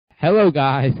Hello,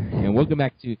 guys, and welcome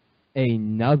back to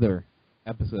another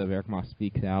episode of Eric Moss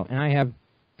Speaks Out. And I have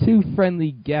two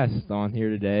friendly guests on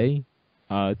here today.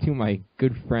 Two of my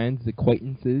good friends,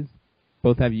 acquaintances.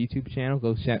 Both have a YouTube channel.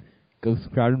 Go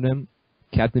subscribe to them.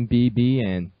 CaptBEB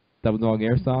and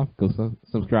DevilDogAirsoft. Go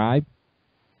subscribe.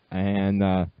 And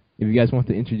if you guys want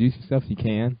to introduce yourselves, you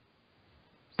can.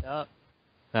 What's up?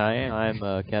 Hi, I'm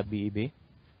CaptBEB.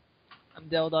 I'm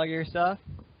DevilDogAirsoft.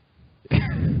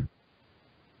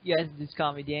 You guys just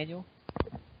call me Daniel.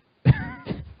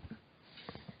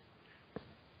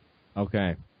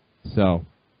 Okay, so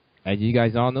as you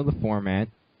guys all know the format,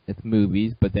 it's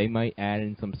movies, but they might add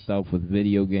in some stuff with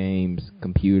video games,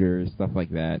 computers, stuff like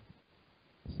that.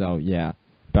 So yeah,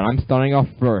 but I'm starting off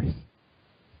first.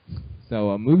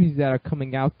 So movies that are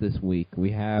coming out this week,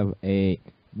 we have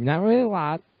not really a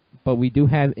lot, but we do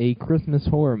have a Christmas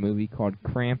horror movie called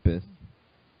Krampus.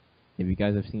 If you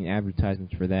guys have seen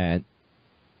advertisements for that.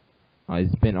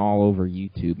 It's been all over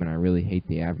YouTube, and I really hate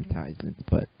the advertisements.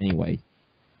 But anyway,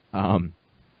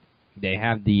 they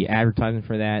have the advertisement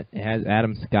for that. It has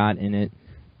Adam Scott in it,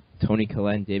 Toni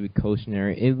Collette, and David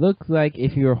Koechner. It looks like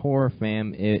if you're a horror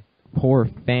fan, it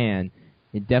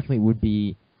definitely would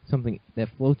be something that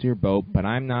floats your boat. But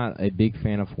I'm not a big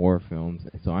fan of horror films,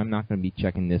 so I'm not going to be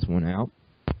checking this one out.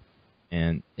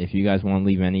 And if you guys want to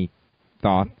leave any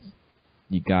thoughts,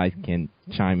 you guys can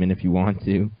chime in if you want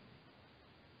to.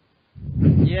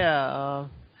 Yeah,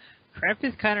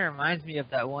 Krampus kind of reminds me of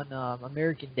that one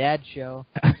American Dad show.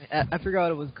 I forgot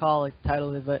what it was called, like the title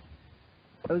of it, but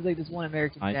it was like this one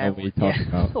American Dad. I know what you're talking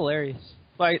about. It's hilarious.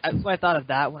 That's why I thought of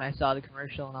that when I saw the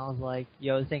commercial, and I was like,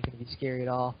 yo, this ain't going to be scary at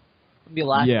all. I'm going to be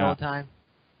laughing all the time.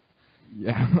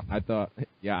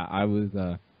 Yeah, I was,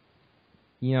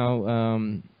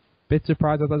 bit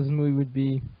surprised I thought this movie would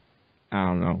be. I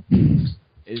don't know.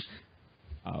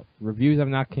 Reviews have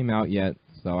not came out yet.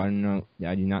 So I don't know.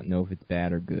 I do not know if it's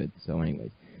bad or good. So, anyways,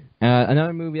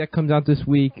 another movie that comes out this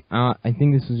week. I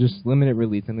think this is just limited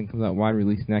release. I think it comes out wide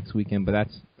release next weekend. But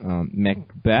that's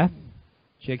Macbeth,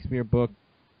 Shakespeare book,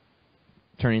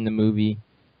 turning the movie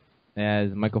as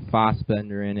Michael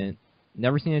Fassbender in it.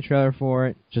 Never seen a trailer for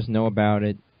it. Just know about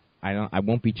it. I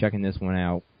won't be checking this one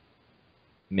out.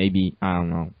 Maybe, I don't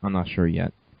know. I'm not sure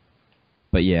yet.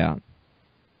 But yeah.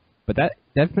 But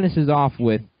that finishes off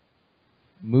with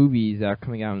movies that are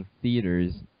coming out in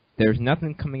theaters. There's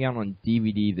nothing coming out on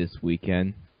DVD this week.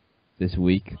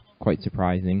 Quite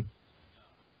surprising.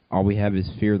 All we have is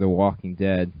Fear the Walking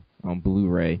Dead on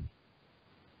Blu-ray.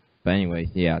 But anyways,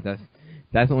 yeah,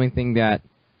 that's the only thing that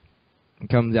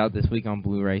comes out this week on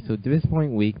Blu-ray. So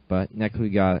disappointing week, but next we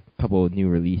got a couple of new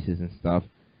releases and stuff.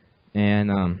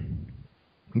 And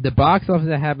the box office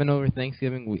that happened over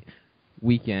Thanksgiving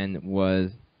weekend was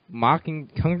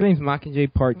Hunger Games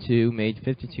Mockingjay Part 2 made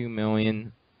 $52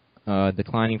 million,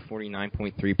 declining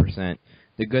 49.3%.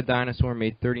 The Good Dinosaur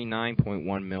made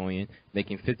 $39.1 million,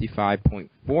 making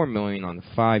 $55.4 million on the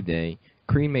 5-day.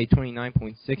 Creed made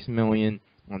 $29.6 million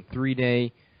on 3-day.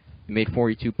 It made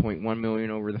 $42.1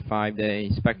 million over the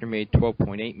 5-day. Spectre made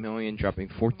 $12.8 million, dropping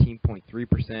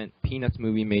 14.3%. Peanuts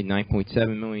movie made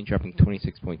 $9.7 million, dropping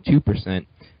 26.2%.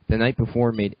 The Night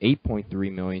Before made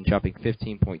 $8.3 million, dropping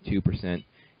 15.2%.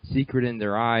 Secret in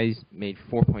Their Eyes made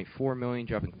 $4.4 million,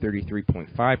 dropping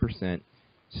 33.5%.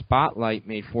 Spotlight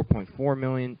made $4.4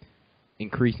 million,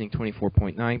 increasing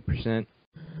 24.9%.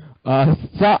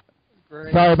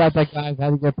 Sorry about that, guys. I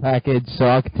had to get packaged, so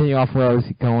I'll continue off where I was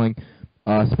going.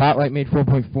 Spotlight made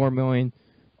 $4.4 million,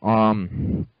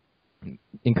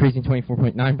 increasing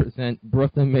 24.9%.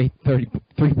 Brooklyn made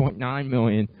 $33.9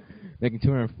 million,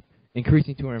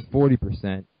 increasing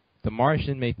 240%. The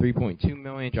Martian made $3.2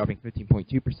 million, dropping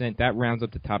 15.2%. That rounds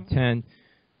up the top 10.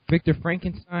 Victor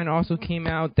Frankenstein also came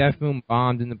out. That film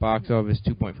bombed in the box office,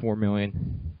 $2.4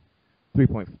 million. It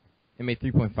made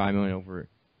 $3.5 million over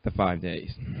the 5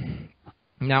 days.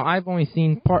 Now, I've only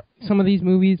seen some of these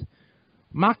movies.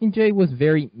 Mockingjay was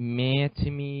very meh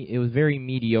to me. It was very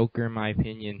mediocre, in my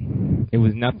opinion. It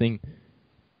was nothing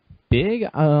big.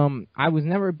 I was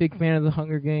never a big fan of the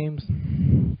Hunger Games.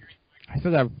 I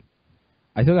still got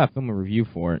to film a review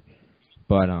for it,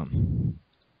 but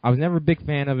I was never a big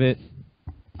fan of it.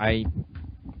 I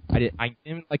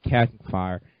didn't like Catching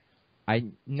Fire.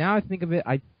 Now I think of it,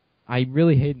 I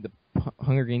really hated the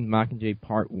Hunger Games Mockingjay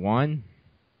Part 1.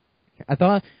 I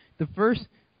felt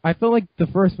like the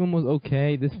first film was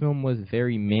okay. This film was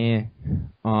very meh.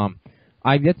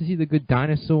 I've yet to see The Good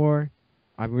Dinosaur.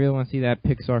 I really want to see that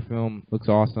Pixar film. Looks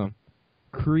awesome.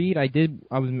 Creed, I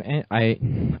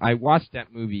watched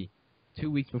that movie 2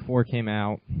 weeks before it came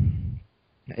out.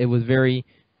 It was very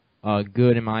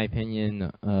good in my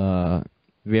opinion.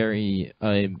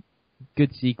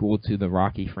 good sequel to the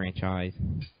Rocky franchise.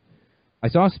 I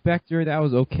saw Spectre, that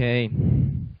was okay.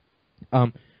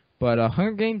 But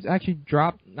Hunger Games actually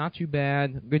dropped not too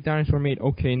bad. Good Dinosaur made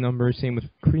okay numbers. Same with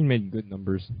Creed made good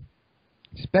numbers.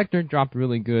 Spectre dropped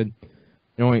really good.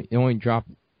 It only dropped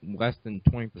less than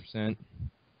 20%.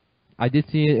 I did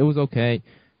see it. It was okay.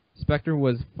 Spectre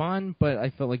was fun, but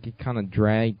I felt like it kind of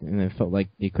dragged, and it felt like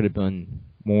it could have done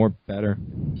better.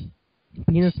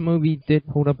 This movie did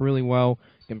hold up really well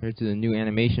compared to the new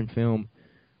animation film.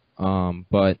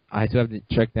 But I still have to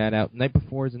check that out. Night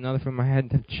Before is another film I had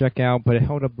to check out, but it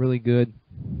held up really good.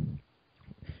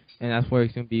 And that's where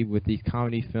it's going to be with these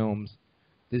comedy films.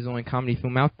 This is the only comedy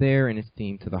film out there, and it's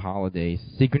themed to the holidays.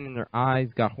 Secret in Their Eyes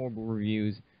got horrible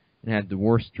reviews and had the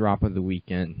worst drop of the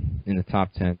weekend in the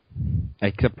top 10,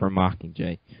 except for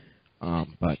Mockingjay.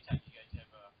 But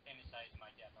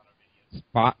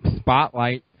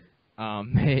Spotlight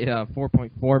made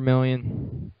 $4.4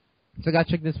 million. So I got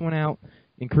to check this one out.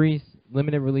 Increase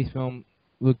limited release film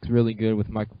looks really good with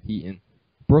Michael Keaton.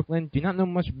 Brooklyn, do not know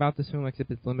much about this film except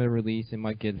it's limited release. It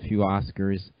might get a few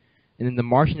Oscars. And then The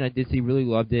Martian I did see, really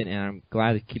loved it, and I'm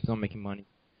glad it keeps on making money.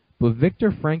 But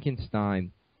Victor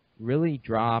Frankenstein really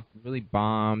dropped, really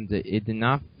bombed. It did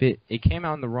not fit. It came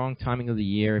out in the wrong timing of the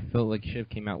year. It felt like it should have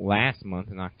came out last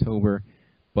month in October,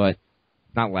 but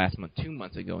not last month, 2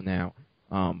 months ago now.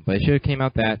 But it should have came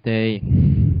out that day.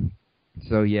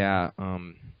 So yeah,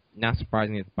 not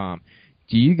surprising it's bombed.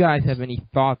 Do you guys have any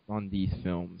thoughts on these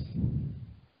films?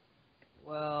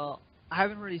 Well, I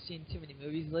haven't really seen too many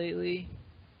movies lately,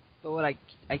 but what I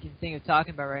can think of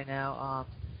talking about right now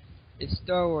is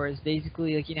Star Wars.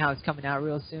 Basically, like, you know how it's coming out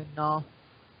real soon and all.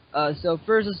 So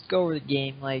first, let's go over the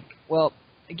game. Like, well,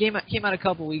 the game came out a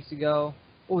couple weeks ago.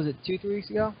 What was it, 2-3 weeks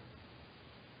ago?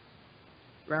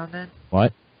 Around then?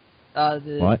 What?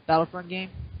 The Battlefront game?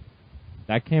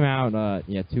 That came out,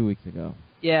 2 weeks ago.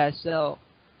 Yeah, so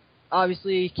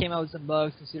obviously it came out with some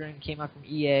bugs considering it came out from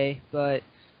EA, but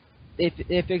they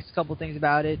fixed a couple things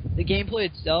about it. The gameplay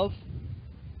itself,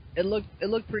 it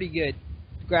looked pretty good.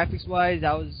 Graphics-wise,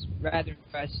 I was rather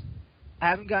impressed. I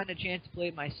haven't gotten a chance to play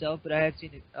it myself, but I have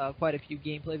seen quite a few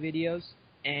gameplay videos,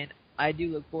 and I do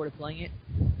look forward to playing it.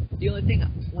 The only thing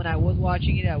when I was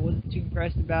watching it I wasn't too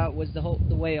impressed about was the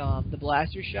way the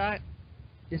blaster shot.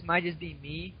 This might just be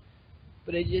me,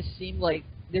 but it just seemed like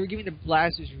they were giving the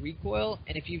blasters recoil,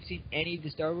 and if you've seen any of the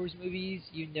Star Wars movies,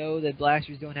 you know that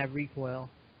blasters don't have recoil.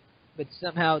 But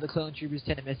somehow the clone troopers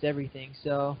tend to miss everything,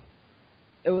 so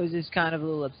it was just kind of a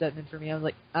little upsetting for me. I was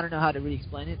like, I don't know how to really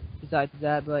explain it besides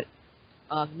that, but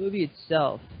the movie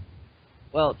itself,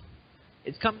 well,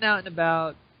 it's coming out in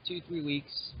about 2-3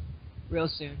 weeks, real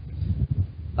soon.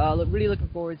 Really looking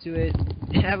forward to it.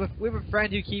 We have a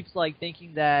friend who keeps like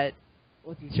thinking that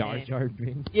what's his Jar name? Jar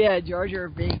Binks. Yeah, Jar Jar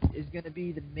Binks is going to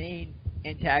be the main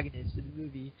antagonist of the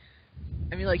movie.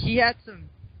 I mean, like, he had some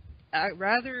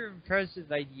rather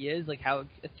impressive ideas, like how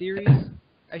theories,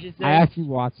 I should say. I actually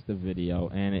watched the video,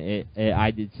 and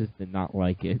I did not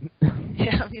like it.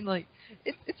 Yeah, I mean, like,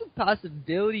 it's a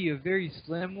possibility, a very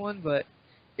slim one, but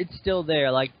it's still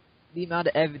there. Like, the amount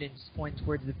of evidence points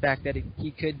towards the fact that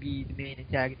he could be the main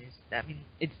antagonist. I mean,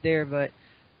 it's there, but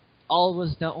all of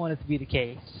us don't want it to be the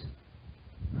case.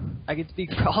 I can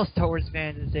speak for all Star Wars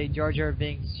fans and say Jar Jar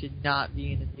Binks should not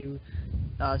be in the new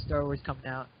Star Wars coming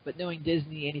out. But knowing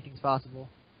Disney, anything's possible.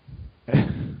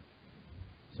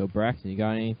 So, Braxton, you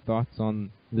got any thoughts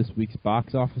on this week's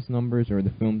box office numbers or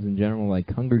the films in general,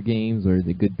 like Hunger Games or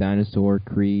The Good Dinosaur,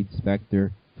 Creed,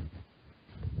 Spectre?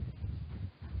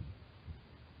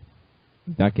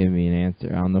 Not giving me an answer.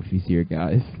 I don't know if he's here,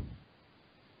 guys.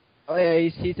 Oh yeah,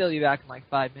 he's still be back in like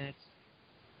 5 minutes.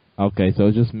 Okay, so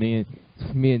it's just me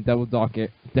and DevilDog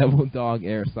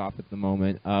Airsoft at the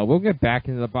moment. We'll get back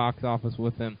into the box office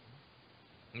with him.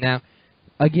 Now,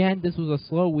 again, this was a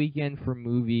slow weekend for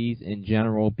movies in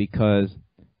general because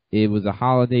it was a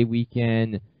holiday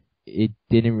weekend. It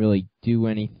didn't really do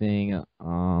anything.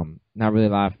 Not really a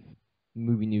lot of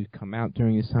movie news come out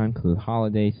during this time because of the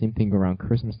holiday. Same thing around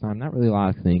Christmas time. Not really a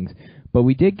lot of things. But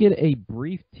we did get a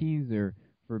brief teaser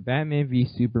for Batman v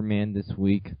Superman this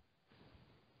week.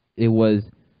 It was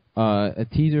a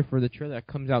teaser for the trailer that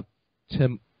comes out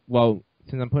since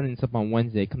I'm putting this up on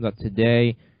Wednesday, it comes out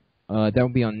today. That will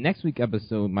be on next week's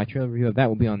episode. My trailer review of that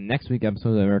will be on next week's episode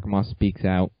of American Moss Speaks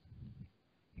Out.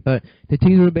 But the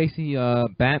teaser was basically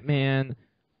Batman.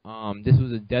 This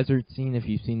was a desert scene. If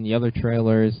you've seen the other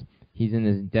trailers, he's in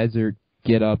this desert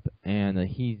get-up, and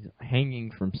he's hanging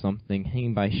from something,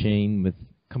 hanging by Shane with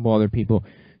a couple other people.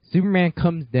 Superman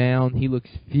comes down. He looks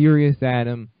furious at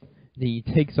him. He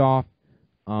takes off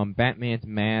Batman's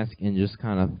mask and just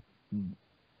kind of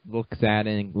looks at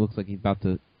it and looks like he's about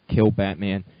to kill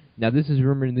Batman. Now, this is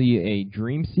rumored to be a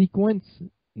dream sequence,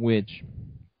 which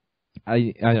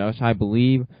I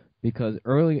believe, because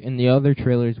early in the other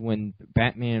trailers when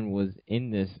Batman was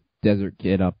in this desert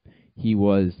get-up, he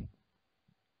was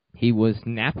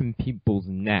snapping people's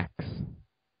necks.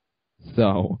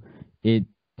 So it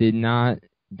does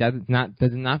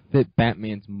not fit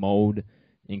Batman's mold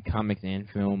in comics and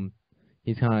film.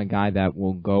 He's kind of a guy that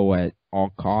will go at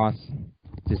all costs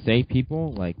to save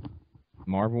people, like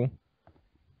Marvel.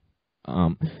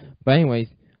 But anyways,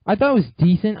 I thought it was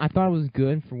decent. I thought it was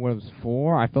good for what it was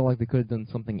for. I felt like they could have done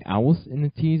something else in the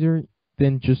teaser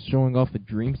than just showing off a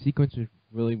dream sequence,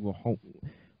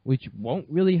 which won't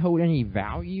really hold any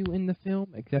value in the film,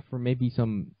 except for maybe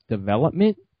some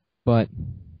development. But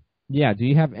yeah, do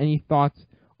you have any thoughts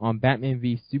on Batman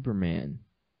v Superman?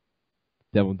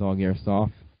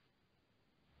 DevilDogAirsoft.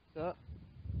 What's up?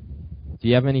 Do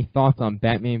you have any thoughts on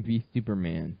Batman v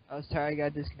Superman? I was sorry, I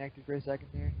got disconnected for a second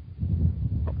there.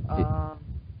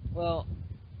 Well,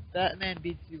 Batman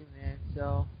beats Superman,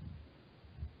 so...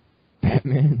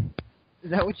 Batman?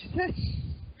 Is that what you said?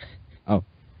 Oh.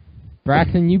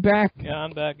 Braxton, you back? Yeah,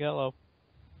 I'm back. Hello.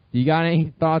 Do you got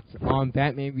any thoughts on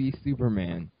Batman v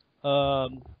Superman?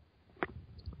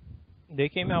 They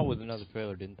came out with another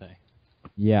trailer, didn't they?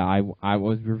 Yeah, I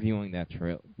was reviewing that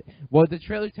trailer. Well, the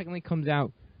trailer technically comes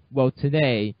out,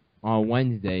 today, on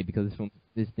Wednesday, because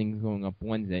this thing's going up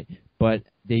Wednesday, but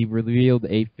they revealed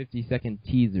a 50-second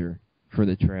teaser for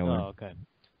the trailer. Oh, okay.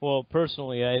 Well,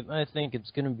 personally, I think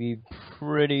it's going to be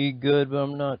pretty good, but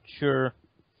I'm not sure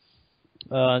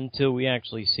until we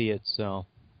actually see it, so...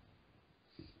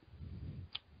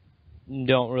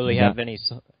 Don't really have many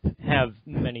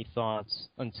thoughts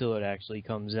until it actually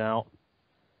comes out.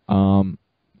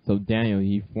 So Daniel,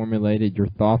 you formulated your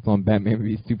thoughts on Batman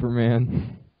v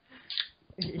Superman?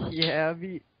 Yeah,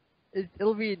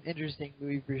 it'll be an interesting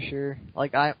movie for sure.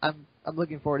 Like I'm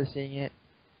looking forward to seeing it.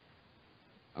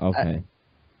 Okay.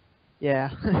 Yeah.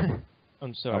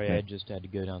 I'm sorry, Okay. I just had to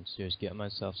go downstairs get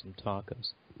myself some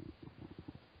tacos.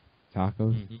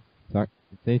 Tacos? Mm-hmm.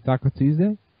 Say Taco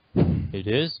Tuesday? It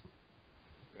is?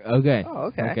 Okay. Oh,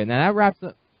 okay. Okay. Now that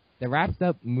wraps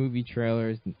up movie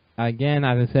trailers. Again,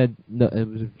 as I said, it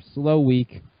was a slow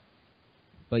week.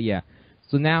 But yeah.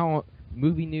 So now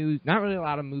movie news. Not really a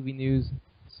lot of movie news.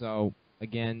 So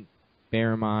again,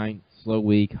 bear in mind, slow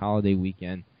week, holiday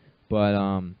weekend.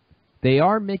 But they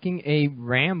are making a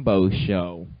Rambo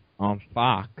show on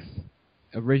Fox.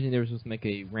 Originally, they were supposed to make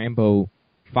a Rambo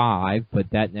 5,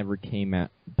 but that never came out.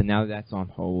 But now that's on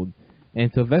hold.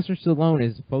 And Sylvester Stallone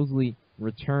is supposedly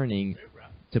returning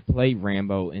to play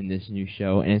Rambo in this new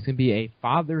show, and it's going to be a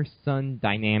father-son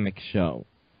dynamic show,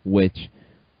 which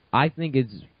I think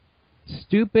is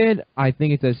stupid. I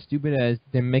think it's as stupid as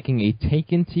them making a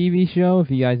Taken TV show. If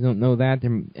you guys don't know that,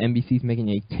 NBC's making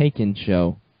a Taken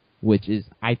show, which is,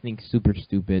 I think, super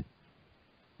stupid.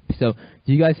 So,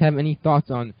 do you guys have any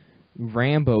thoughts on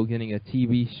Rambo getting a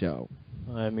TV show?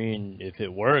 I mean, if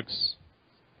it works,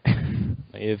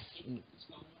 if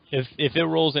it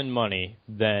rolls in money,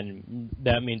 then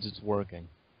that means it's working.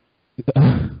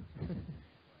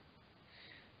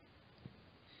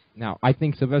 Now, I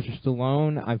think Sylvester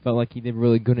Stallone, I felt like he did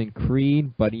really good in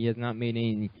Creed, but he has not made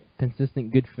any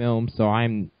consistent good films, so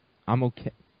I'm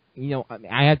okay. You know,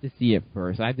 I have to see it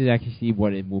first. I have to actually see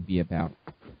what it will be about.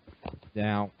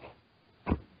 Now,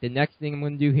 the next thing I'm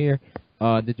going to do here,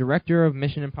 the director of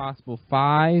Mission Impossible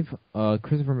 5,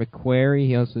 Christopher McQuarrie,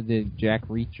 he also did Jack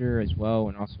Reacher as well,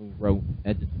 and also wrote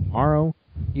Edge of Tomorrow.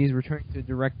 He's returning to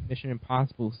direct Mission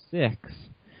Impossible 6,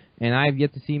 and I have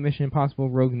yet to see Mission Impossible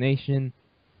Rogue Nation,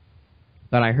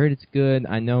 but I heard it's good.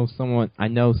 I know someone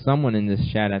in this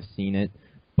chat have seen it,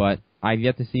 but I've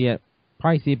yet to see it.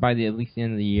 Probably see it by at least the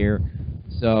end of the year.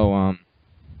 So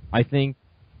I think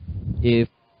if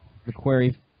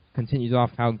McQuarrie continues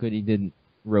off how good he did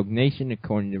Rogue Nation,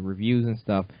 according to reviews and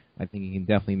stuff, I think he can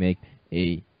definitely make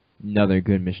another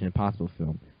good Mission Impossible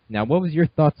film. Now, what was your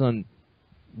thoughts on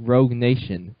Rogue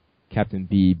Nation,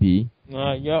 CaptBEB?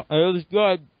 Yeah, it was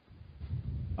good.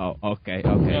 Oh, okay.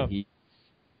 Yeah.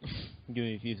 Give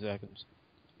me a few seconds.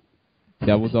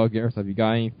 DevilDogAirsoft, have you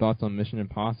got any thoughts on Mission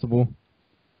Impossible?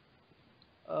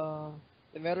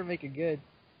 They better make it good.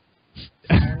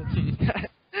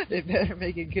 They better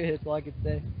make it good, that's all I can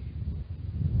say.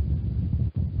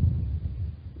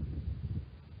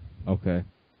 Okay.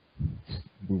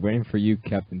 We're waiting for you,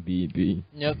 CaptBEB.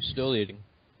 Yep, still eating.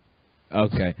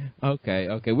 Okay.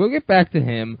 We'll get back to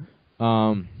him.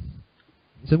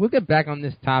 So we'll get back on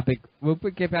this topic. We'll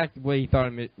get back to what he thought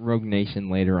of Rogue Nation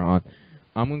later on.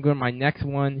 I'm going to go to my next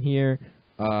one here.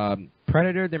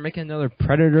 Predator. They're making another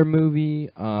Predator movie.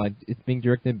 It's being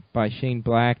directed by Shane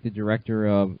Black, the director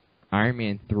of Iron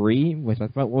Man 3, which I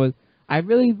thought was. I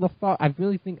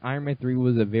really think Iron Man 3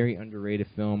 was a very underrated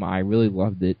film. I really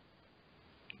loved it.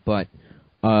 But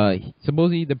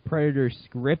supposedly the Predator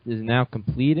script is now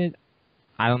completed.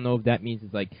 I don't know if that means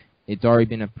it's already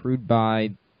been approved by,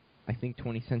 I think,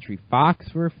 20th Century Fox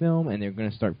for a film, and they're going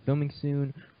to start filming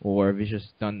soon, or if it's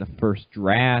just done the first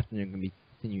draft and they're going to be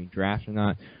continuing drafts or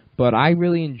not. But I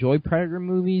really enjoy Predator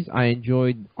movies. I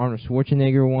enjoyed Arnold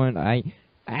Schwarzenegger one. I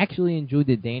actually enjoyed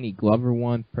the Danny Glover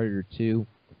one, Predator 2.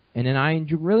 And then I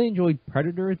really enjoyed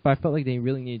Predators, but I felt like they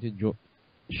really needed to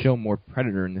show more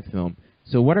Predator in the film.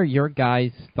 So what are your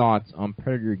guys' thoughts on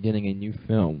Predator getting a new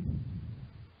film?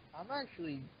 I'm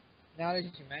actually, now that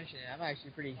you mention it, I'm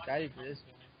actually pretty excited for this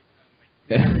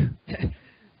one.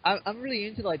 I'm really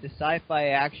into like the sci-fi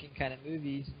action kind of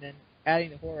movies, and then adding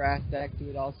the horror aspect to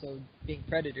it, also being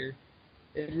Predator,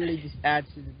 it really just adds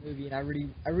to the movie, and I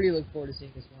really look forward to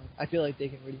seeing this one. I feel like they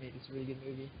can really make this a really good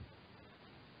movie.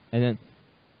 And then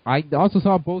I also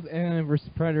saw both Alien vs.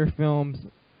 Predator films.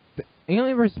 The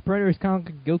Alien vs. Predator is kind of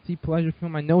like a guilty pleasure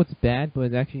film. I know it's bad, but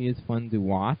it actually is fun to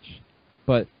watch.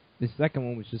 But the second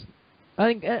one was just,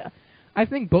 I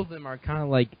think both of them are kind of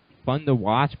like fun to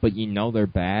watch, but you know they're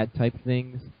bad type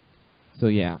things. So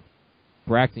yeah.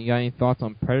 Braxton, you got any thoughts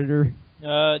on Predator?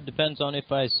 Depends on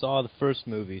if I saw the first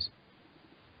movies.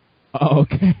 Oh,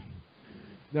 okay.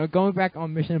 Now, going back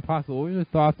on Mission Impossible, what were your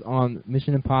thoughts on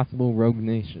Mission Impossible Rogue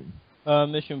Nation?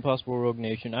 Mission Impossible Rogue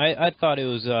Nation. I thought it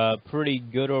was pretty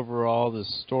good overall. The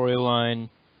storyline,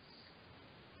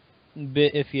 a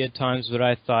bit iffy at times, but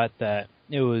I thought that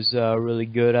it was really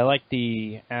good. I liked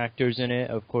the actors in it.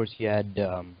 Of course, you had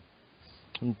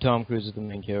Tom Cruise as the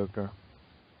main character.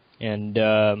 And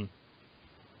I'm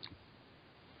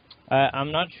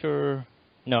not sure.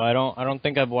 No, I don't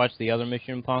think I've watched the other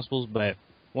Mission Impossibles, but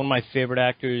one of my favorite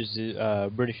actors,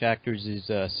 British actors, is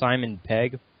Simon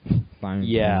Pegg. Pegg.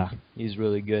 He's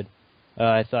really good.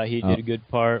 I thought he did a good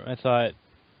part. I thought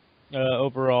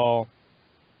overall,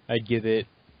 I'd give it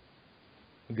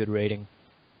a good rating.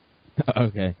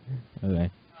 Okay. I'm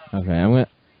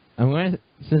gonna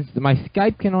since my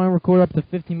Skype can only record up to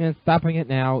 15 minutes. Stopping it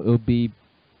now, it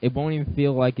won't even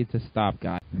feel like it's a stop,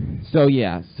 guys. So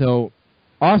yeah. So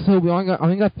also we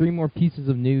only got 3 more pieces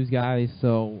of news, guys.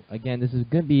 So again, this is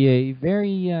gonna be a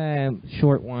very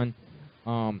short one.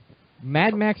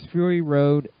 Mad Max Fury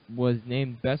Road was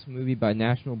named Best Movie by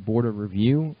National Board of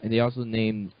Review, and they also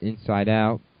named Inside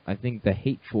Out. I think The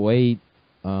Hateful Eight.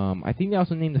 I think they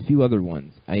also named a few other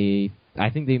ones. I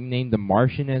think they named The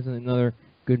Martian as another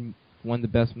good one of the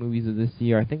best movies of this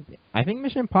year. I think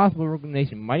Mission Impossible Rogue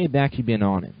Nation might have actually been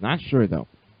on it. Not sure though.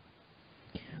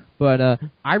 But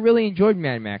I really enjoyed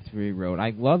Mad Max Fury Road.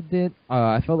 I loved it.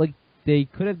 I felt like they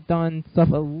could have done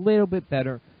stuff a little bit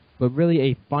better. But really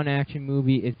a fun action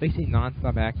movie. It's basically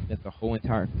non-stop action at the whole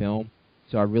entire film.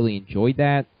 So I really enjoyed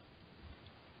that.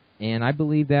 And I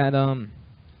believe that I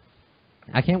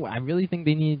really think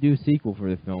they need to do a sequel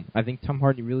for the film. I think Tom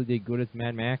Hardy really did good as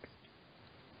Mad Max.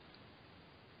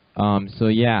 So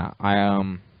yeah,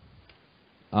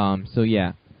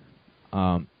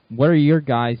 what are your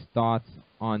guys' thoughts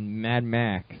on Mad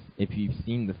Max if you've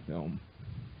seen the film?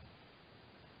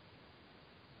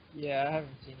 Yeah, I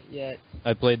haven't seen it yet.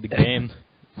 I played the game.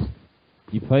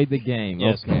 You played the game,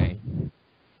 yes. Okay.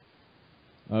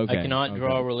 I cannot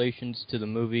draw relations to the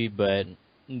movie, but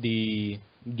the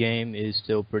game is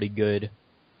still pretty good.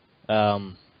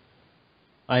 I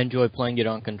enjoy playing it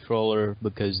on controller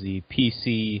because the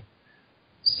PC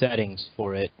settings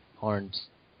for it aren't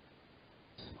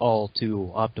all too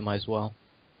optimized well.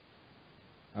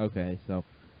 Okay, so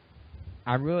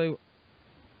I really...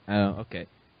 okay.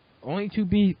 Only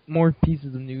 2 more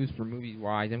pieces of news for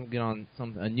movies-wise. Then we'll get on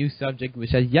a new subject, which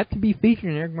has yet to be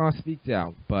featured in Eric Moss Speaks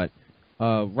Out. But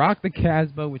Rock the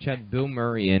Casbah, which had Bill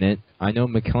Murray in it. I know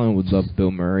McKellen would love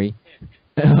Bill Murray.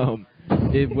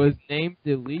 It was named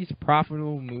the least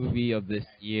profitable movie of this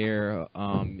year.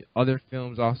 Other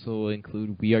films also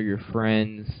include We Are Your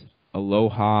Friends,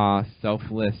 Aloha,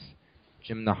 Selfless,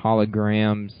 Jim and the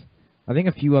Holograms. I think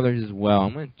a few others as well.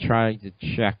 I'm going to try to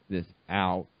check this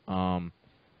out.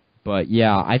 But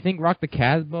yeah, I think Rock the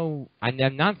Casbah. I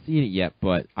have not seen it yet,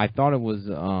 but I thought it was.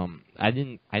 I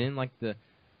didn't like the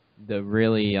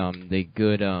really the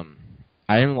good.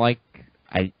 I didn't like.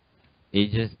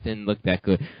 It just didn't look that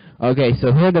good. Okay,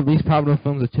 so here are the least profitable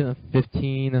films of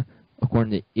 2015,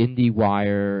 according to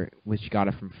IndieWire, which got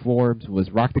it from Forbes.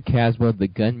 Was Rock the Casbah, The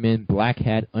Gunman, Black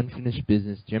Hat, Unfinished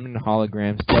Business, Jim and the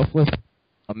Holograms, Selfless,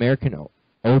 American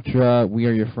Ultra, We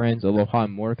Are Your Friends, Aloha,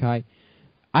 and Mordecai.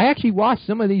 I actually watched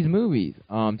some of these movies.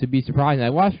 To be surprised, I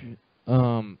watched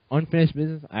Unfinished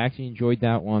Business. I actually enjoyed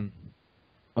that one.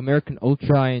 American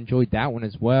Ultra, I enjoyed that one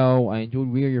as well. I enjoyed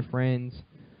We Are Your Friends.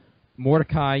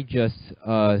 Mordecai just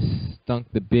stunk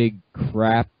the big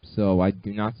crap, so I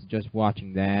do not suggest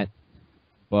watching that.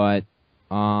 But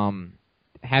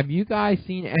have you guys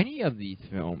seen any of these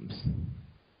films?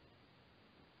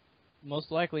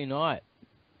 Most likely not.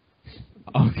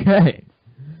 Okay.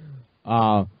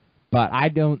 But I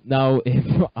don't know if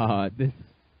this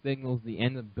signals the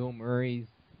end of Bill Murray's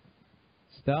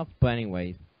stuff. But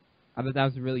anyways, I thought that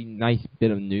was a really nice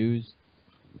bit of news.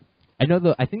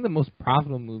 I think the most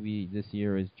profitable movie this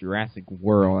year is Jurassic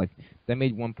World. Like, that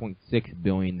made $1.6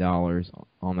 billion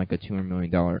on like a $200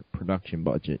 million production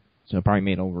budget. So it probably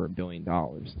made over $1 billion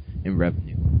in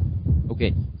revenue.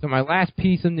 Okay, so my last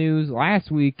piece of news.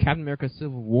 Last week, Captain America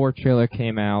Civil War trailer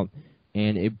came out,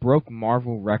 and it broke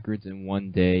Marvel records in one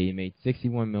day. It made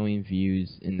 61 million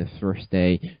views in the first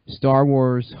day. Star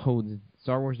Wars The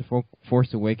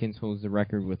Force Awakens holds the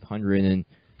record with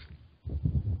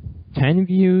 110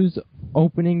 views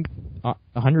opening,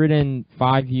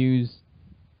 105 views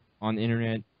on the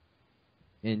internet,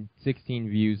 and 16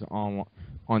 views on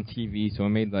TV. So it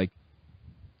made like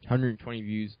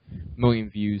 120 million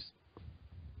views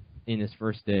in this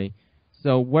first day.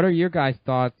 So what are your guys'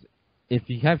 thoughts, if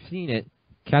you have seen it,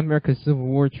 Captain America Civil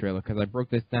War trailer? Because I broke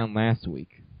this down last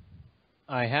week.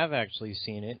 I have actually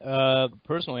seen it.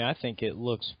 Personally, I think it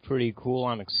looks pretty cool.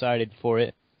 I'm excited for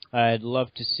it. I'd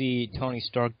love to see Tony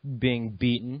Stark being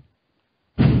beaten.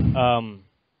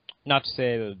 Not to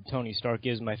say that Tony Stark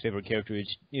is my favorite character.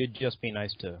 It'd just be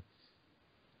nice to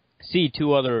see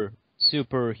two other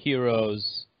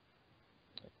superheroes.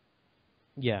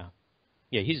 Yeah,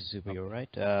 he's a superhero, right?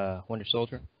 Winter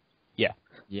Soldier? Yeah.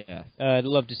 Yes. I'd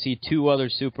love to see two other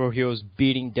superheroes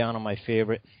beating down on my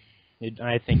favorite.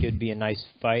 I think it would be a nice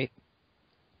fight.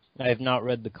 I have not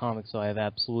read the comics, so I have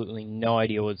absolutely no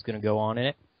idea what's going to go on in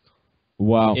it.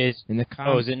 Wow. In the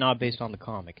is it not based on the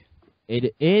comic?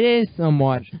 It is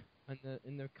somewhat.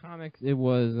 In the comics, it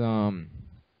was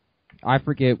I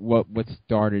forget what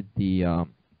started the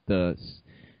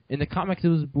in the comics it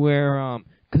was where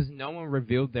because no one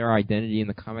revealed their identity in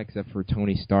the comics except for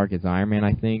Tony Stark as Iron Man,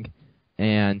 I think.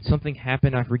 And something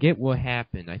happened. I forget what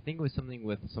happened. I think it was something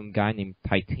with some guy named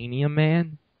Titanium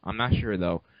Man. I'm not sure,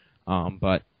 though.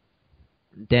 But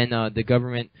then the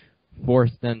government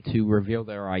forced them to reveal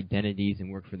their identities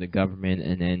and work for the government,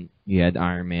 and then you had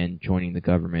Iron Man joining the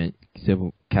government.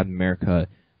 Captain America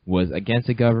was against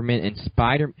the government,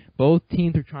 and both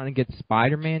teams are trying to get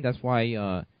Spider-Man. That's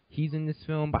why he's in this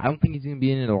film, but I don't think he's going to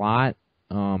be in it a lot.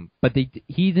 But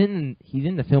he's in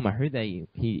the film. I heard that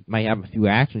he might have a few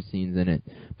action scenes in it,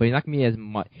 but he's not gonna be as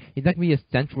much. He's not gonna be a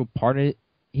central part of it.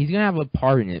 He's gonna have a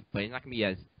part in it, but he's not gonna be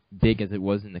as big as it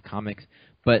was in the comics.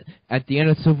 But at the end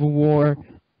of Civil War,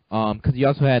 because he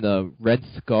also had a Red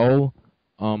Skull,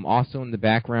 also in the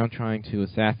background trying to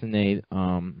assassinate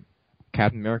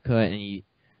Captain America, and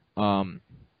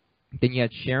then you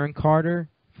had Sharon Carter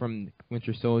from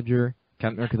Winter Soldier,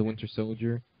 Captain America: The Winter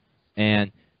Soldier,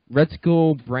 and Red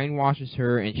Skull brainwashes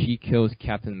her, and she kills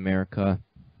Captain America.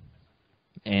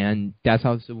 And that's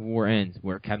how the Civil War ends,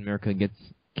 where Captain America gets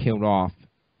killed off,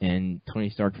 and Tony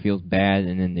Stark feels bad,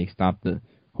 and then they stop the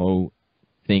whole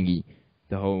thingy,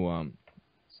 the whole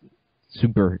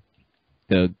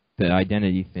the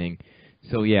identity thing.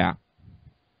 So yeah,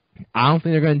 I don't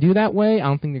think they're going to do that way. I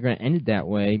don't think they're going to end it that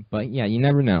way. But yeah, you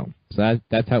never know. So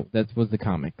that was the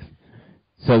comics.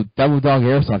 So,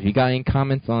 DevilDogAirsoft, you got any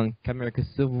comments on Captain America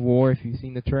Civil War if you've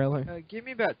seen the trailer? Give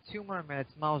me about 2 more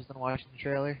minutes. I'm almost done watching the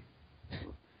trailer.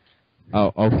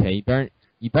 Oh, okay.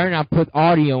 You better not put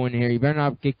audio in here. You better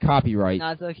not get copyright. No,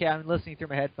 it's okay. I'm listening through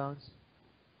my headphones.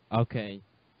 Okay.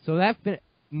 So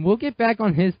we'll get back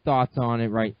on his thoughts on it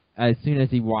right as soon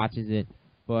as he watches it.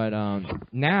 But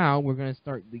now we're going to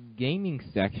start the gaming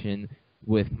section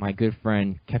with my good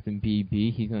friend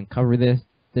CaptBEB. He's going to cover this.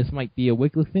 This might be a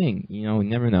weekly thing, you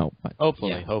never know. But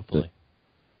hopefully.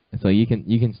 So you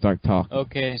can start talking.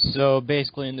 Okay, so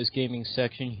basically in this gaming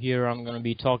section here, I'm going to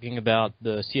be talking about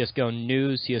the CS:GO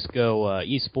news, CS:GO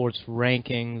esports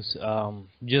rankings,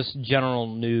 just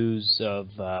general news of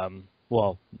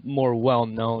more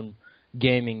well-known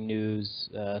gaming news,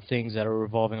 things that are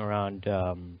revolving around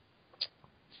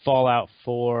Fallout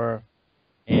 4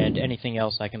 and anything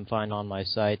else I can find on my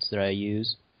sites that I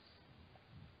use.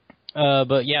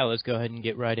 But yeah, let's go ahead and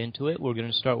get right into it. We're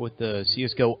going to start with the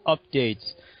CS:GO updates.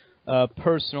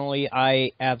 Personally,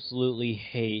 I absolutely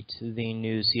hate the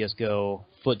new CS:GO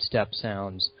footstep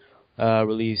sounds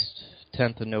released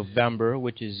 10th of November,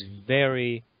 which is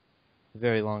very,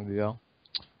 very long ago.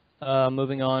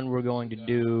 Moving on, we're going to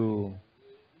do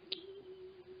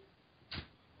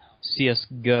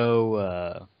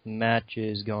CSGO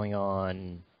matches going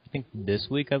on, I think, this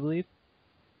week, I believe.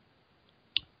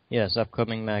 Yes,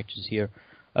 upcoming matches here.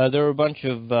 There are a bunch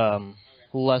of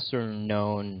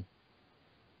lesser-known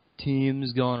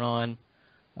teams going on.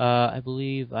 I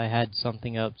believe I had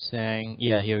something up saying,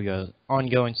 yeah, here we go.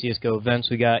 Ongoing CSGO events.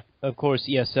 We got, of course,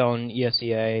 ESL and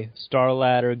ESEA, Star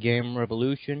Ladder, Game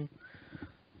Revolution,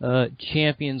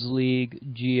 Champions League,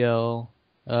 GL,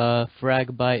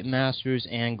 Fragbite Masters,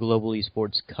 and Global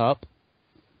Esports Cup.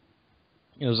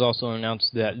 It was also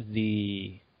announced that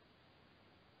the,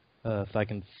 if I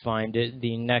can find it,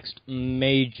 the next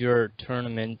major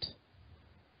tournament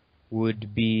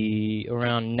would be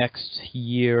around next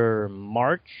year,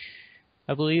 March,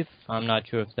 I believe. I'm not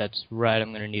sure if that's right. I'm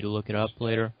going to need to look it up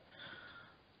later.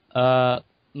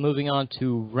 Moving on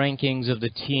to rankings of the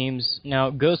teams.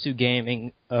 Now, Gosu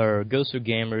Gaming, or Gosu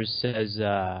Gamers says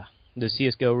the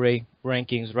CSGO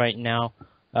rankings right now,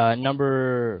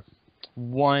 number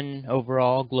 1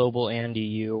 overall, global and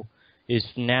EU, is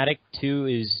Fnatic, 2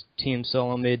 is Team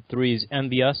Solomid, 3 is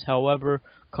MVS. However,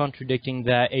 contradicting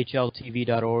that,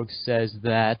 HLTV.org says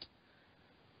that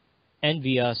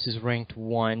NVS is ranked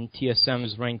 1, TSM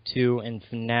is ranked 2, and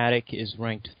Fnatic is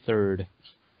ranked 3rd.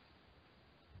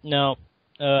 Now,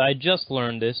 I just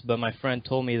learned this, but my friend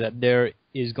told me that there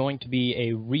is going to be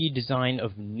a redesign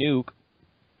of Nuke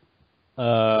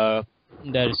that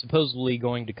is supposedly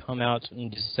going to come out on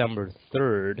December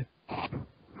 3rd.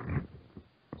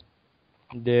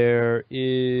 There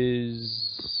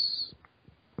is...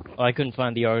 I couldn't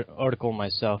find the article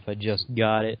myself. I just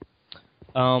got it.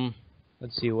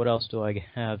 Let's see, what else do I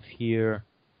have here?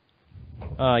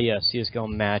 Yeah, CSGO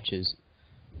matches.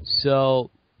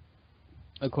 So,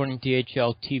 according to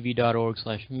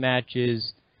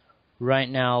hltv.org/matches, right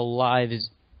now live is...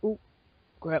 Oh,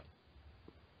 crap.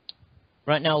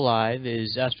 Right now live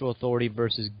is Astro Authority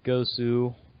versus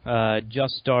Gosu.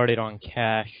 Just started on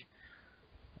Cash.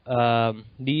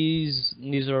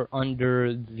 These are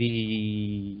under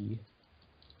the...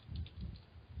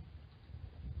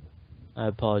 I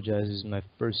apologize, this is my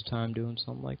first time doing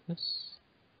something like this.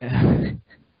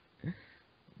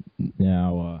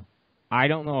 Now, I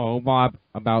don't know a whole lot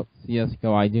about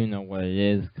CSGO. I do know what it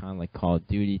is, kind of like Call of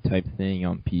Duty type thing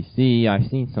on PC. I've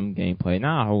seen some gameplay,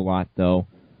 not a whole lot though.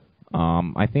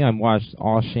 I think I've watched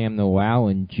All Sham Noel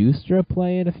and Juicer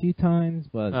play it a few times,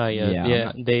 but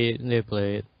yeah, they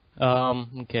play it.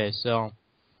 Okay, so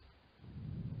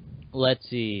let's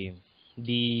see.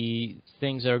 The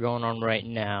things that are going on right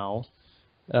now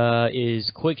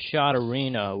is Quick Shot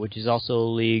Arena, which is also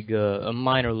a league, a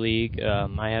minor league.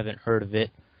 I haven't heard of it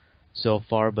so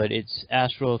far, but it's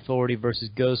Astro Authority versus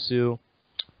Gosu,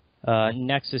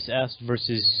 Nexus S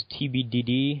versus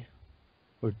TBDD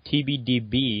or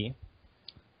TBDB.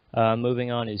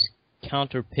 Moving on is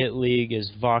Counter Pit League is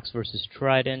Vox versus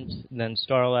Trident, then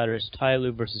Star Ladder is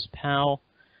Tyloo versus POW,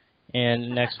 and the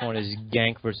next one is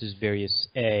Gank versus Various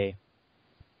A.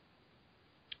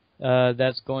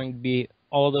 That's going to be,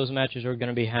 all of those matches are going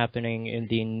to be happening in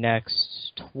the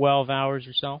next 12 hours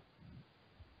or so.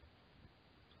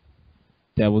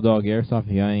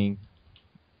 DevilDogAirsoft, you got any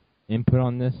input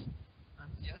on this? On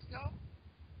CSGO?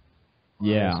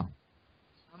 Yeah.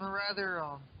 I'm a rather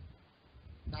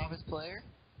novice player.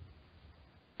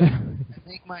 I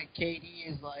think my KD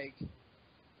is like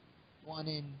 1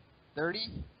 in 30,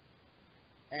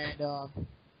 and yeah.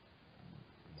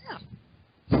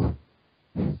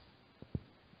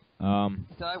 So I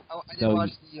did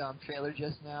watch the trailer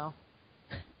just now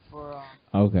for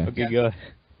Okay. Okay, good.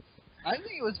 I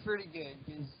think it was pretty good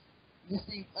because just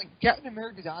seeing, like, Captain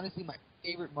America is honestly my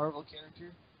favorite Marvel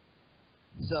character.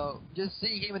 So just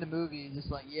seeing him in the movie is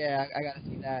just like, yeah, I gotta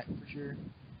see that for sure.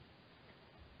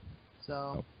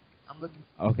 So I'm looking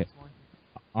forward to this one.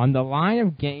 On the line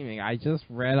of gaming, I just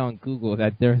read on Google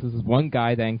that there's this one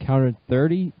guy that encountered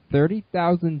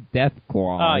 30,000 death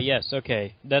claws. Ah, yes,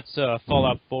 okay. That's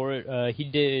Fallout 4. He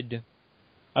did,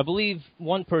 I believe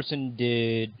one person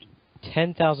did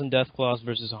 10,000 death claws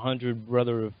versus 100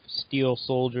 Brother of Steel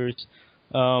soldiers.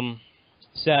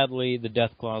 Sadly, the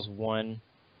death claws won.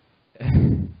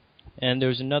 And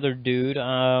there's another dude,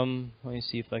 let me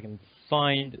see if I can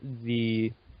find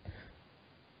the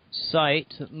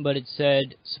site, but it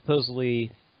said supposedly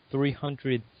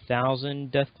 300,000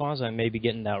 death claws. I may be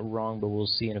getting that wrong, but we'll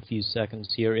see in a few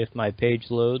seconds here if my page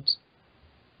loads.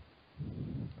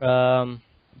 Talking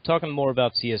more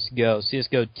about CSGO.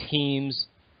 CSGO teams,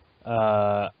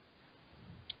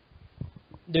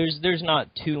 there's not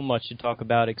too much to talk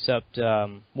about except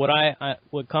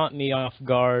what caught me off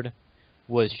guard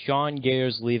was Sean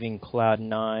Gayers leaving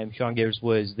Cloud9. Sean Gayers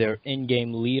was their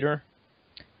in-game leader,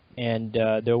 and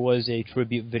there was a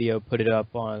tribute video put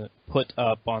up on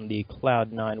the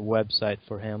Cloud9 website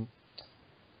for him.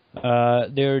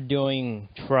 They're doing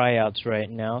tryouts right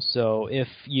now, so if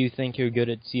you think you're good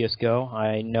at CSGO,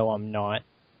 I know I'm not,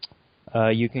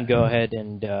 you can go ahead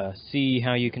and see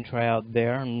how you can try out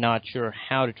there. I'm not sure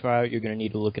how to try out. You're going to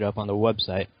need to look it up on the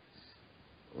website.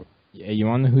 Yeah, you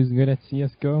want to know who's good at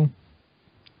CSGO?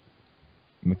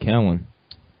 McKellen.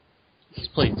 He's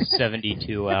played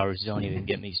 72 hours. Don't even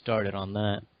get me started on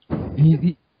that.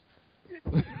 Why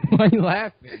are you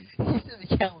laughing?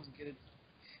 McKellen's good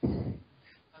at...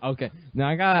 Okay, now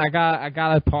I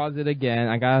gotta pause it again.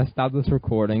 I gotta stop this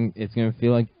recording. It's gonna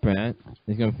feel like Brent.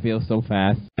 It's gonna feel so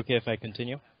fast. Okay, if I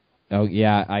continue. Oh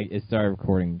yeah, it started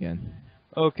recording again.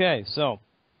 Okay, so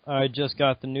I just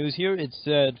got the news here. It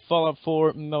said Fallout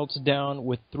 4 melts down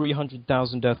with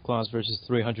 300,000 Deathclaws versus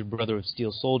 300 Brother of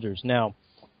Steel soldiers. Now,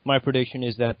 my prediction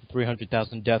is that the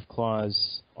 300,000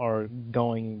 Deathclaws are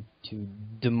going to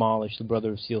demolish the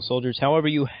Brother of Steel soldiers. However,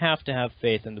 you have to have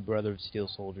faith in the Brother of Steel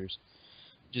soldiers.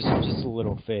 Just a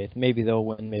little faith. Maybe they'll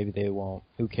win, maybe they won't.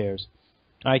 Who cares?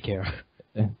 I care.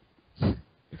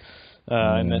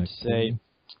 I meant to say,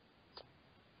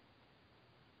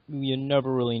 you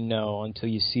never really know until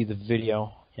you see the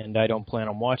video, and I don't plan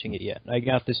on watching it yet. I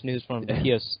got this news from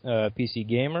PC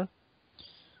Gamer.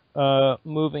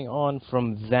 Moving on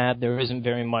from that, there isn't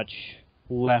very much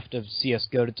left of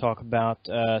CSGO to talk about.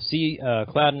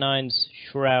 Cloud9's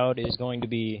Shroud is going to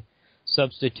be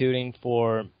substituting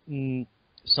for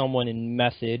someone in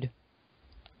Method,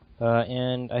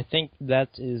 and I think that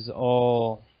is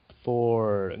all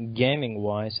for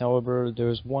gaming-wise. However,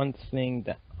 there's one thing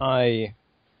that I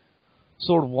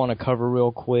sort of want to cover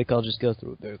real quick. I'll just go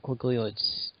through it very quickly.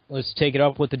 Let's take it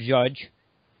up with the judge.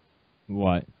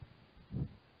 What?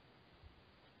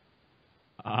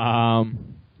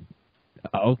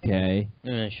 Okay.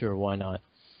 Sure, why not?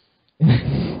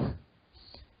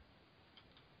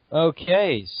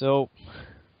 Okay, so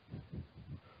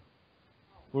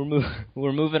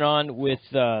we're moving on with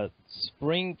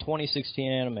Spring 2016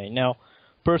 anime. Now,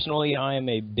 personally, I am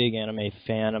a big anime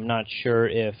fan. I'm not sure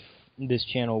if this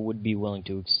channel would be willing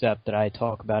to accept that I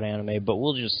talk about anime, but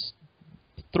we'll just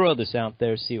throw this out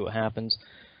there, see what happens.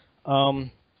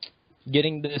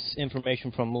 Getting this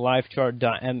information from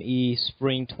livechart.me,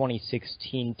 Spring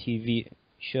 2016 TV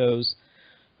shows,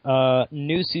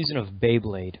 new season of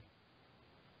Beyblade.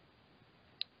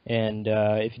 And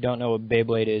if you don't know what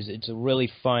Beyblade is, it's a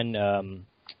really fun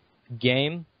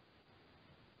game,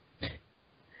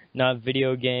 not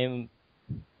video game,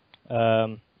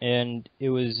 and it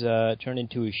was turned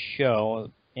into a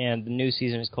show, and the new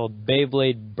season is called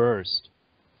Beyblade Burst.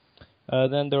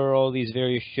 Then there are all these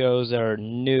various shows that are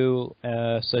new,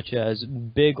 such as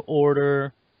Big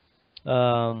Order,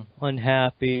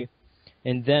 Unhappy,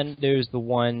 and then there's the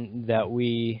one that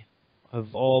we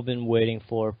have all been waiting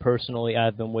for. Personally,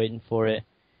 I've been waiting for it,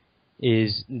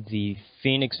 is the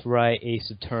Phoenix Wright Ace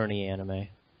Attorney anime.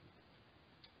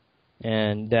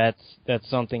 And that's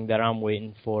something that I'm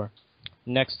waiting for.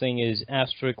 Next thing is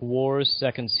Asterisk Wars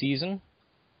second season.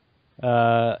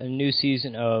 A new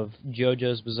season of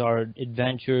JoJo's Bizarre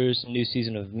Adventures, a new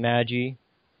season of Magi.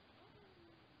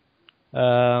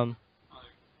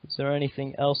 Is there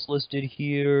anything else listed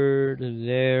here?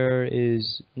 There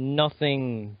is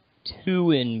nothing too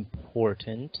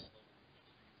important,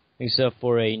 except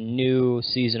for a new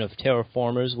season of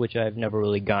Terraformers, which I've never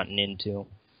really gotten into.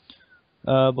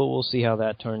 But we'll see how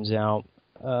that turns out.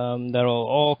 That'll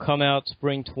all come out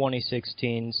spring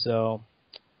 2016, so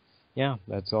yeah,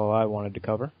 that's all I wanted to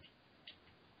cover.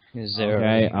 Is there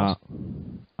anything else?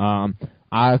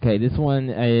 Okay, this one,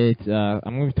 it's, I'm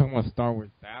going to be talking about Star Wars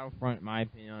Battlefront, my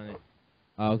opinion on it.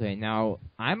 Okay, now,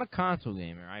 I'm a console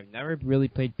gamer. I've never really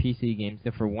played PC games,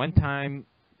 except for one time,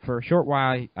 for a short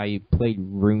while, I played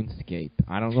RuneScape.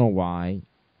 I don't know why,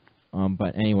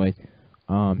 but anyways,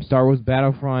 Star Wars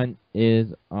Battlefront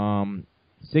is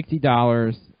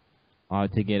 $60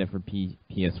 to get it for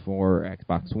PS4 or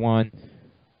Xbox One,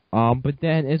 but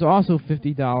then it's also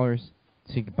 $50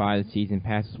 to buy the season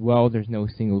pass as well. There's no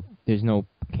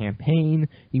campaign.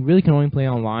 You really can only play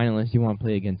online unless you want to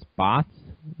play against bots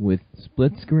with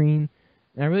split screen.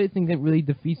 And I really think that really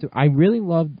defeats I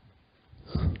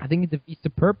think it defeats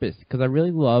the purpose, because I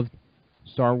really loved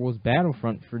Star Wars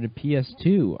Battlefront for the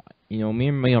PS2. You know, me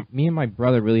and my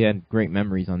brother really had great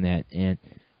memories on that, and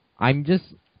I'm just,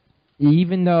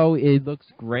 even though it looks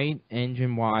great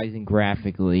engine wise and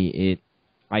graphically,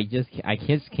 I just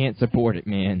can't support it,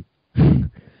 man.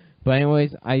 But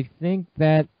anyways, I think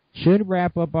that should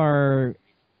wrap up our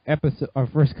our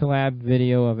first collab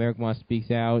video of Eric Moss Speaks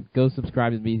Out. Go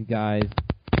subscribe to these guys.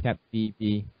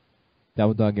 CaptBEB,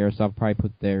 DevilDogAirsoft. Probably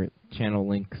put their channel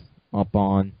links up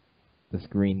on the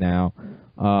screen now.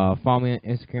 Follow me on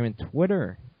Instagram and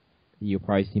Twitter. You'll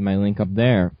probably see my link up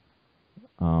there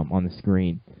on the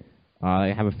screen.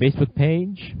 I have a Facebook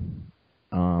page.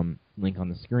 Link on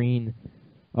the screen.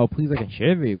 Oh, please like and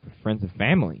share it with friends and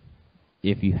family.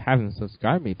 If you haven't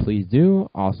subscribed to me, please do.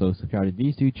 Also, subscribe to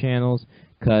these two channels,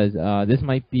 because this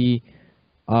might be...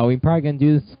 we're probably going to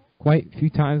do this quite a few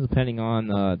times, depending on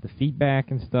the feedback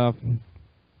and stuff.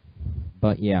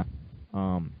 But, yeah.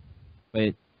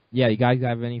 But, yeah, you guys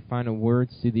have any final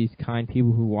words to these kind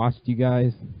people who watched you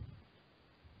guys?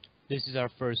 This is our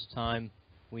first time.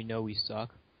 We know we suck.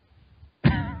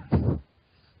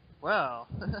 Well.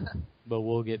 But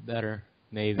we'll get better,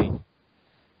 maybe.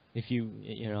 If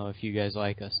you guys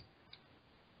like us.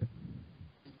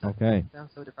 Okay. It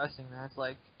sounds so depressing, man. It's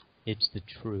like... It's the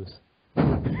truth.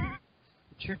 The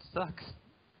truth sucks.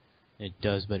 It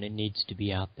does, but it needs to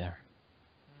be out there.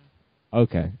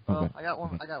 Okay. Well, I got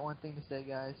one thing to say,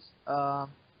 guys.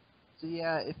 So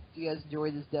yeah, if you guys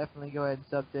enjoyed this, definitely go ahead and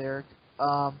sub there.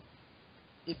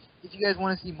 If you guys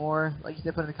want to see more, like you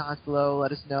said, put in the comments below.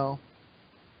 Let us know.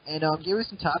 And give us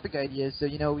some topic ideas, so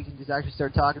we can just actually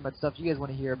start talking about stuff you guys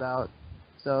want to hear about.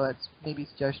 So that's maybe a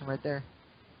suggestion right there.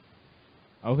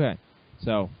 Okay.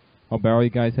 So, hope all you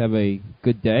guys have a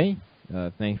good day.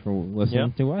 Thanks for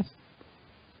listening to us.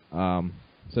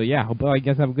 So yeah, hope all you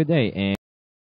guys have a good day. And